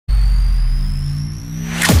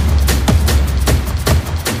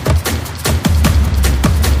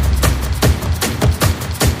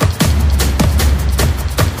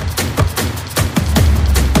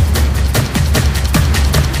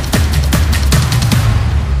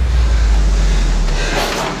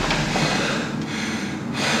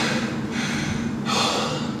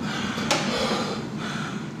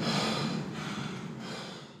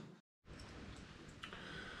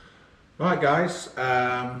Right guys,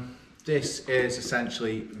 this is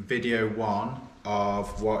essentially video one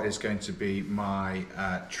of what is going to be my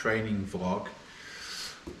training vlog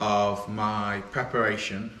of my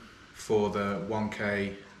preparation for the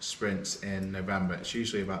 1K sprints in November. It's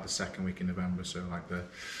usually about the second week in November, so like the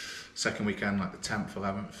second weekend, like the 10th,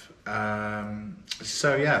 11th.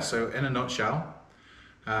 So in a nutshell,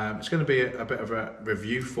 it's going to be a bit of a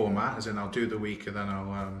review format, as in I'll do the week and then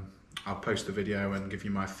I'll post the video and give you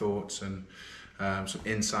my thoughts and some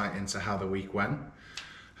insight into how the week went.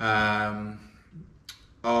 Of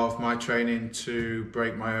my training to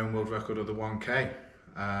break my own world record of the 1K.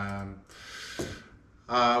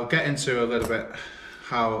 I'll get into a little bit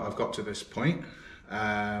how I've got to this point,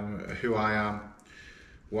 who I am,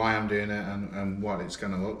 why I'm doing it, and what it's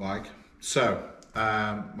going to look like. So,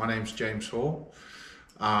 my name's James Hall.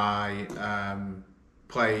 I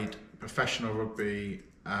played professional rugby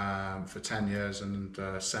for 10 years and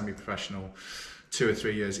semi-professional 2 or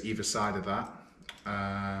 3 years either side of that.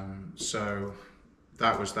 So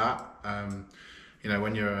that was that. You know,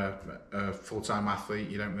 when you're a full-time athlete,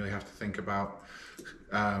 you don't really have to think about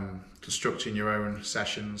constructing your own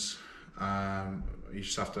sessions. You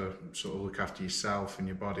just have to sort of look after yourself and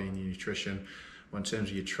your body and your nutrition. Well, in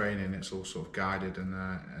terms of your training, it's all sort of guided and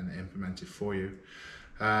implemented for you.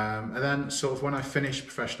 And then sort of when I finished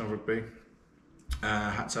professional rugby,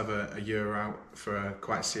 I had to have a year out for a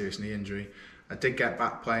quite serious knee injury. I did get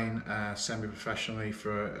back playing semi-professionally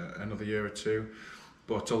for another year or two,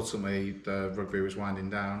 but ultimately the rugby was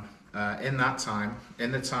winding down. In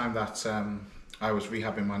the time that I was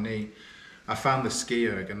rehabbing my knee, I found the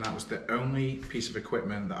SkiErg, and that was the only piece of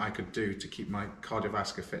equipment that I could do to keep my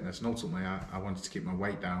cardiovascular fitness, and ultimately I wanted to keep my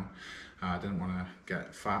weight down. I didn't want to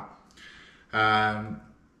get fat.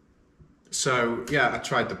 So yeah, I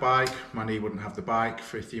tried the bike. My knee wouldn't have the bike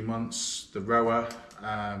for a few months. The rower,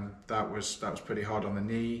 that was pretty hard on the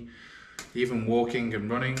knee. Even walking and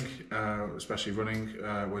running, especially running,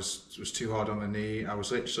 was too hard on the knee. I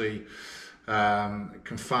was literally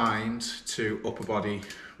confined to upper body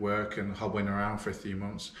work and hobbling around for a few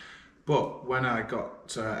months. But when I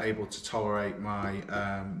got able to tolerate my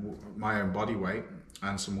my own body weight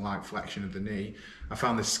and some light flexion of the knee, I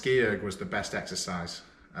found the SkiErg was the best exercise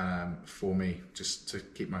for me, just to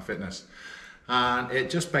keep my fitness. And it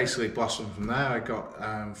just basically blossomed from there. I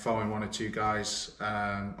got following one or two guys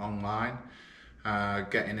online,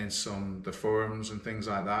 getting in the forums and things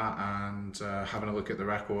like that, and having a look at the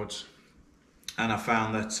records. And I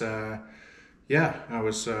found that yeah, I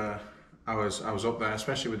was up there,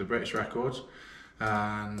 especially with the British records.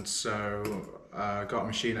 And so I got a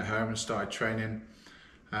machine at home and started training,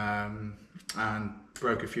 and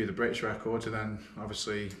broke a few of the British records, and then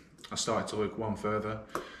obviously I started to look one further,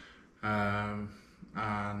 and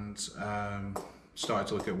started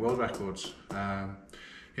to look at world records.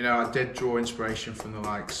 You know, I did draw inspiration from the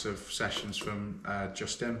likes of sessions from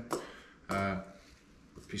Justin,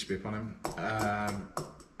 peace be upon him,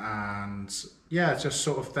 and yeah, just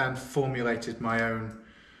sort of then formulated my own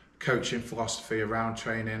coaching philosophy around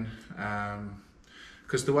training.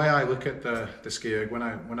 Because the way I look at the SkiErg, when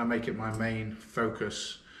I make it my main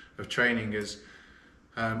focus of training, is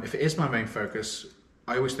if it is my main focus,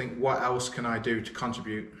 I always think, what else can I do to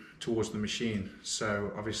contribute towards the machine?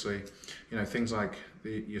 So obviously, you know, things like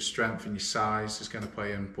your strength and your size is going to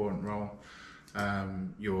play an important role.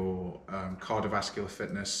 Your cardiovascular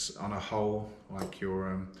fitness on a whole, like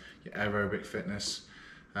your aerobic fitness,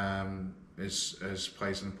 plays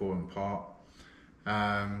an important part.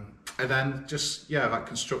 And then just, yeah, like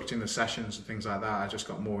constructing the sessions and things like that, I just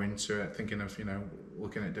got more into it, thinking of, you know,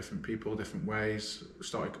 looking at different people, different ways,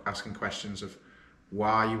 started asking questions of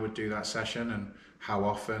why you would do that session and how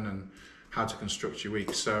often and how to construct your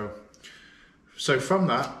week. So from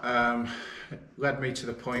that, led me to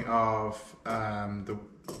the point of the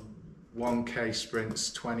 1K sprints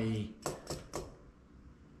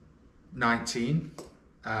 2019.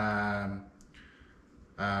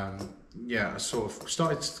 Yeah, I sort of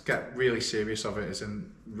started to get really serious of it, as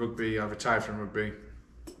in rugby. I retired from rugby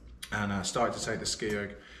and I started to take the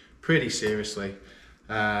SkiErg pretty seriously.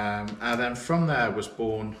 And then from there was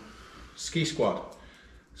born Ski Squad.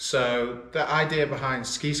 So the idea behind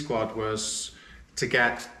Ski Squad was to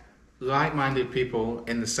get like-minded people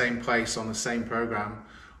in the same place on the same program,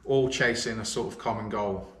 all chasing a sort of common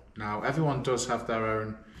goal. Now, everyone does have their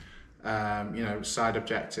own you know, side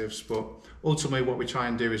objectives, but ultimately what we try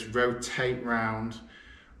and do is rotate round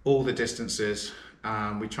all the distances.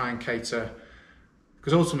 We try and cater,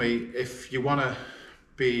 because ultimately if you want to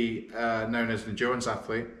be known as an endurance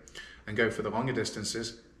athlete and go for the longer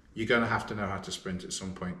distances, you're going to have to know how to sprint at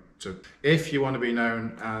some point. So if you want to be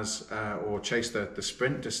known as, or chase the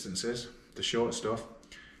sprint distances, the short stuff,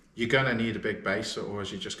 you're going to need a big base, or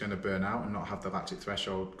else you're just going to burn out and not have the lactic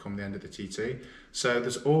threshold come the end of the TT. So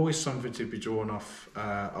there's always something to be drawn off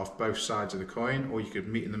both sides of the coin, or you could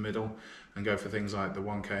meet in the middle and go for things like the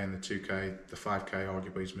 1K and the 2K, the 5K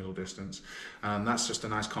arguably is middle distance. And that's just a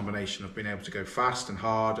nice combination of being able to go fast and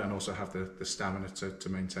hard and also have the stamina to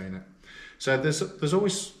maintain it. So there's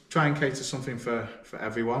always try and cater something for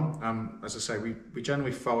everyone. As I say, we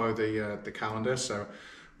generally follow the calendar, so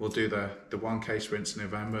we'll do the 1K sprints in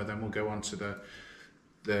November, then we'll go on to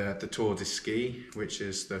the Tour de Ski, which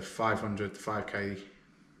is the 500, the 5K,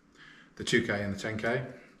 the 2K and the 10K.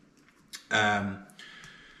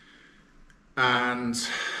 And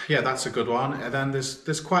yeah, that's a good one. And then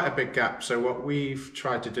there's quite a big gap. So what we've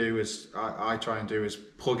tried to do is, I try and do is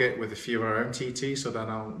plug it with a few of our own TT. So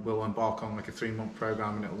then we'll embark on like a 3-month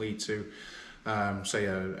program, and it'll lead to say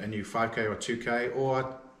a new 5K or 2K,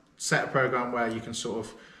 or set a program where you can sort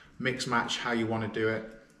of mix match how you want to do it.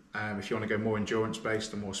 If you want to go more endurance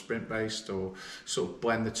based or more sprint based, or sort of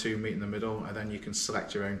blend the two, meet in the middle, and then you can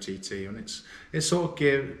select your own TT. And it's sort of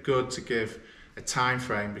good to give a time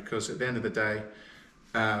frame, because at the end of the day,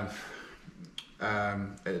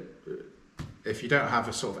 if you don't have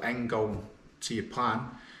a sort of end goal to your plan,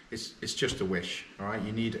 it's just a wish. All right,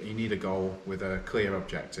 you need a goal with a clear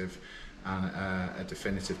objective and a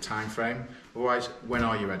definitive time frame. Otherwise, when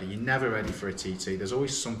are you ready? You're never ready for a TT. There's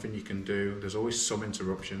always something you can do. There's always some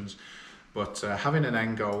interruptions, but having an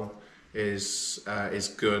end goal is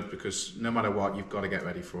good, because no matter what, you've got to get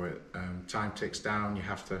ready for it. Time ticks down. You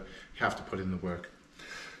have to put in the work.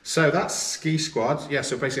 So that's Ski Squad. Yeah,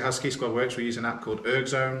 so basically how Ski Squad works, we use an app called ErG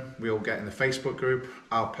Zone. We all get in the Facebook group.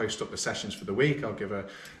 I'll post up the sessions for the week. I'll give a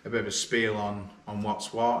bit of a spiel on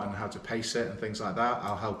what's what and how to pace it and things like that.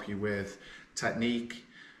 I'll help you with technique,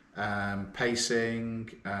 pacing,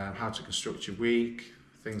 how to construct your week,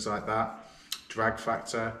 things like that, drag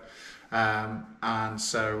factor. And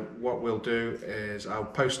so what we'll do is I'll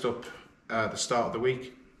post up the start of the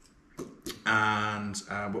week, and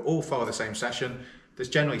we'll all follow the same session. There's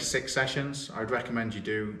generally 6 sessions. I'd recommend you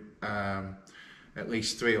do at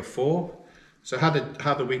least 3 or 4. So how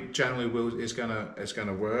the week generally is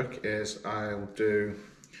gonna work is I'll do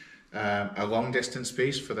a long distance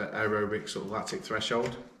piece for the aerobic sort of lactic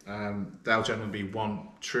threshold. There'll generally be one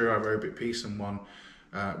true aerobic piece and one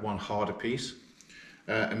harder piece.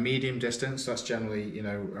 A medium distance, that's generally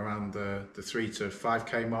around the 3 to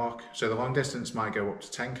 5K mark. So the long distance might go up to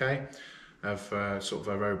 10K of sort of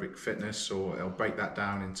aerobic fitness, or it'll break that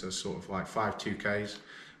down into sort of like 5 2Ks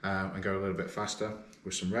and go a little bit faster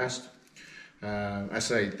with some rest. I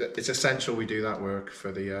say it's essential we do that work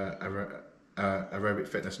for the aerobic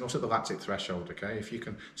fitness and also the lactic threshold. Okay, if you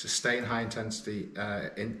can sustain high intensity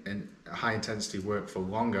high intensity work for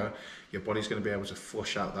longer, your body's going to be able to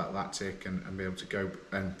flush out that lactic and be able to go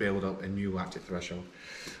and build up a new lactic threshold.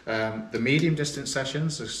 The medium distance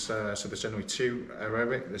sessions, so there's generally 2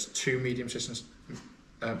 aerobic. There's 2 medium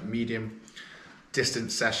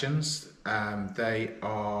distance sessions. They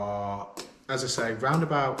are, as I say, round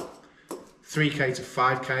about 3K to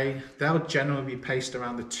 5K. They'll generally be paced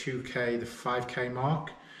around the 2K, the 5K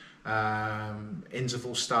mark,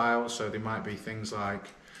 interval style. So they might be things like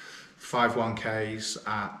 5 1Ks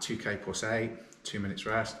at 2K plus 8, 2 minutes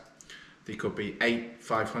rest. They could be 8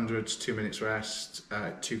 500s, 2 minutes rest,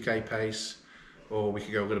 2K pace, or we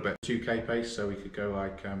could go a little bit 2K pace. So we could go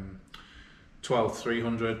like 12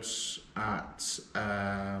 300s at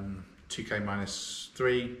 2K minus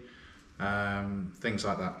 3, things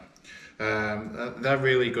like that. They're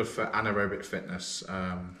really good for anaerobic fitness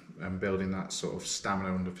and building that sort of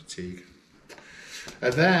stamina under fatigue.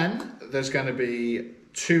 And then there's going to be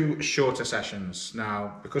 2 shorter sessions.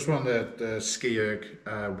 Now, because we're on the SkiErg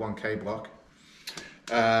 1K block,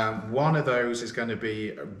 one of those is going to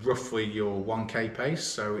be roughly your 1K pace,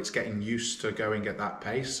 so it's getting used to going at that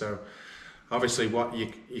pace. So obviously what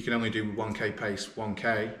you can only do 1K pace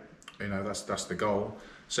 1K, that's the goal.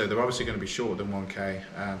 So they're obviously going to be shorter than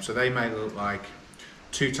 1K. So they may look like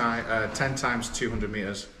 10 times 200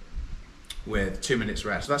 meters with 2 minutes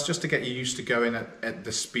rest. So that's just to get you used to going at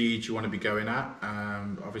the speed you want to be going at.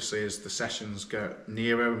 Obviously, as the sessions go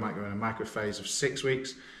nearer, we might go in a micro phase of 6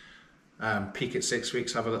 weeks. Peak at 6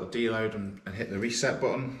 weeks, have a little deload and hit the reset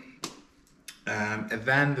button. And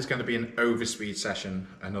then there's going to be an overspeed session,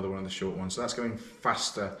 another one of the short ones. So that's going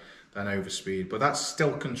faster than overspeed, but that's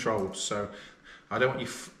still controlled. So I don't want you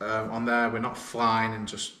on there. We're not flying and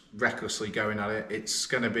just recklessly going at it. It's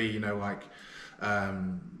going to be, like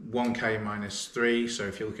 1K minus 3. So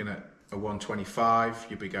if you're looking at a 125,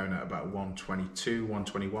 you'll be going at about 122,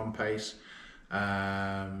 121 pace.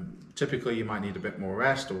 Typically you might need a bit more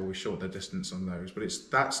rest, or we shorten the distance on those, but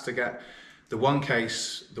that's to get the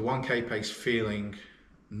 1K pace feeling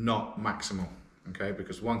not maximal, okay?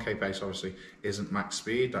 Because 1K pace obviously isn't max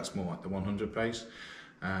speed, that's more like the 100 pace.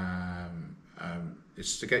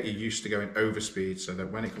 It's to get you used to going over speed, so that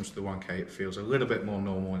when it comes to the 1K it feels a little bit more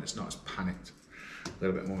normal and it's not as panicked, a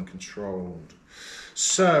little bit more controlled.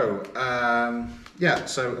 So yeah,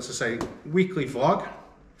 so as I say, weekly vlog.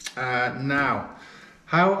 Now,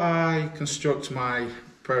 how I construct my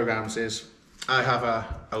programs is I have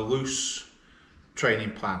a loose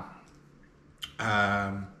training plan.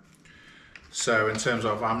 So in terms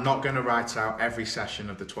of, I'm not going to write out every session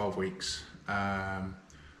of the 12 weeks. I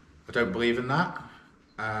don't believe in that.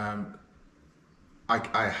 I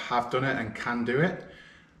have done it and can do it,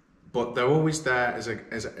 but they're always there as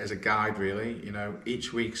a guide, really. You know,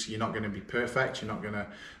 each week's you're not going to be perfect. You're not going to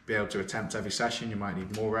be able to attempt every session. You might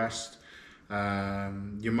need more rest.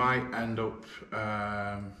 You might end up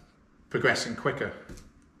progressing quicker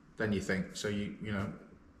than you think. So you know,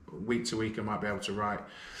 week to week I might be able to write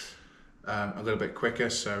a little bit quicker.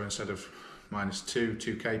 So instead of -2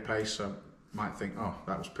 2K pace, I might think, oh,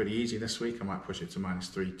 that was pretty easy this week. I might push it to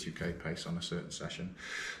 -3 2K pace on a certain session.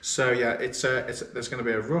 So yeah, there's going to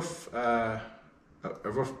be a rough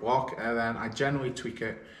block, and then I generally tweak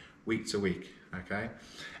it week to week. Okay,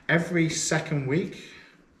 every second week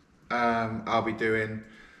I'll be doing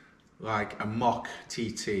like a mock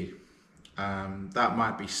TT. That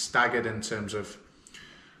might be staggered in terms of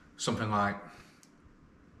something like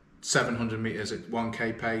 700 meters at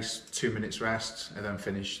 1K pace, 2 minutes rest, and then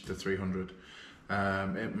finish the 300.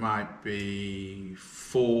 It might be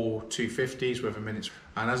 4 250s with a minute's,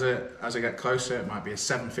 and as I get closer, it might be a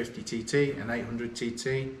 750 TT, an 800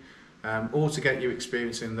 TT, all to get you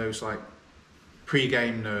experiencing those like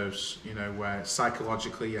pre-game nerves, you know, where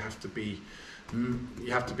psychologically you have to be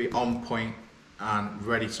on point and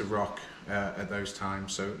ready to rock at those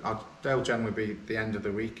times. So they'll generally be the end of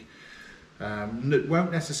the week.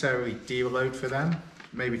 Won't necessarily deload for them.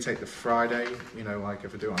 Maybe take the Friday, you know, like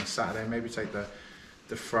if I do it on a Saturday, maybe take the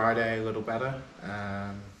Friday a little better,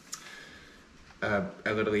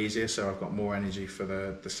 a little easier, so I've got more energy for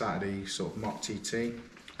the Saturday sort of mock TT.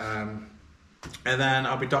 And then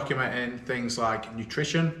I'll be documenting things like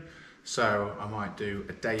nutrition. So I might do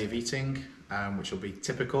a day of eating, which will be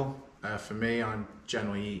typical. For me, I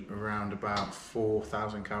generally eat around about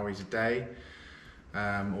 4,000 calories a day,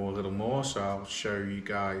 or a little more. So I'll show you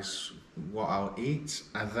guys what I'll eat,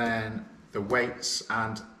 and then the weights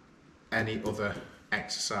and any other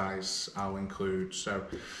exercise I'll include. So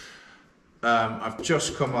I've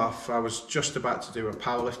just come off, I was just about to do a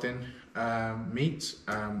powerlifting meet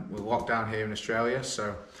with lockdown here in Australia,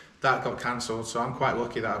 so that got cancelled. So I'm quite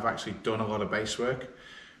lucky that I've actually done a lot of base work,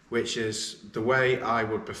 which is the way I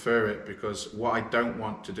would prefer it, because what I don't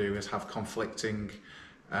want to do is have conflicting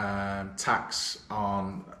tax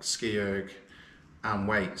on SkiErg and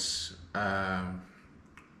weights.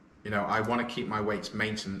 You know, I want to keep my weights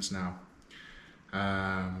maintenance now,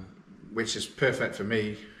 which is perfect for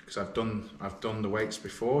me because I've done the weights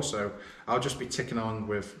before, so I'll just be ticking on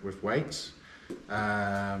with weights.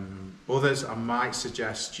 Others, I might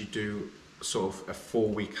suggest you do sort of a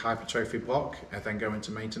 4-week hypertrophy block and then go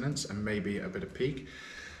into maintenance and maybe a bit of peak.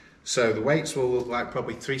 So the weights will look like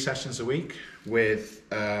probably 3 sessions a week with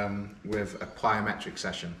a plyometric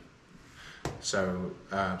session. So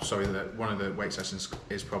sorry, one of the weight sessions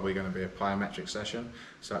is probably going to be a plyometric session.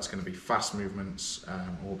 So that's going to be fast movements,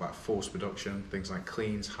 all about force production, things like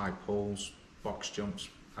cleans, high pulls, box jumps,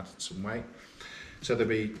 added some weight. So there'll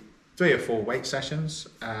be 3 or 4 weight sessions,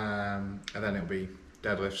 and then it'll be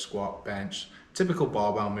deadlift, squat, bench, typical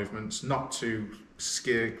barbell movements, not too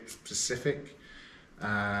skier specific,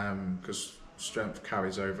 because strength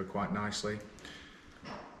carries over quite nicely.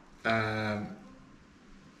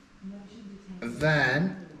 And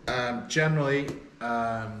then generally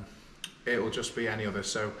it will just be any other.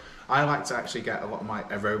 So I like to actually get a lot of my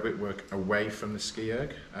aerobic work away from the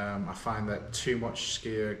SkiErg. I find that too much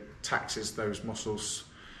SkiErg taxes those muscles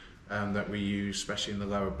that we use, especially in the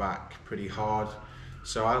lower back, pretty hard.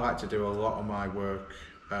 So I like to do a lot of my work,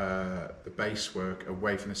 the base work,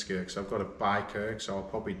 away from the SkiErg. So I've got a bike erg, so I'll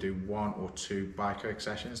probably do 1 or 2 bike erg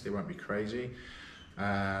sessions. They won't be crazy.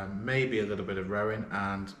 Maybe a little bit of rowing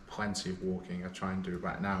and plenty of walking. I try and do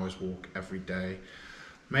about an hour's walk every day,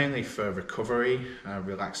 mainly for recovery,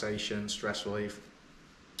 relaxation, stress relief,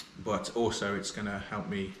 but also it's going to help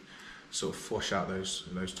me sort of flush out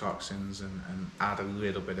those toxins and add a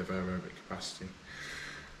little bit of aerobic capacity.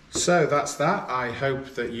 So that's that. I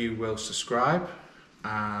hope that you will subscribe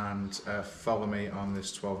and follow me on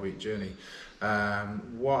this 12-week journey.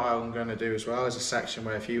 What I'm going to do as well is a section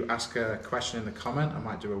where if you ask a question in the comment, I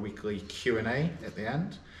might do a weekly Q&A at the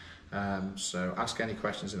end. So ask any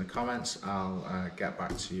questions in the comments. I'll get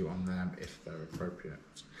back to you on them if they're appropriate.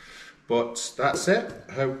 But that's it.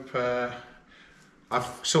 Hope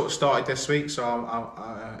I've sort of started this week, so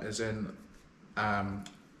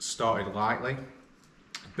started lightly,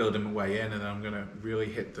 building my way in, and then I'm going to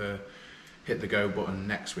really hit the go button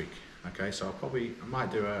next week. Okay, so I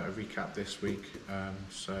might do a recap this week.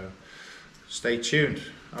 So stay tuned.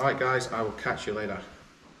 All right, guys, I will catch you later.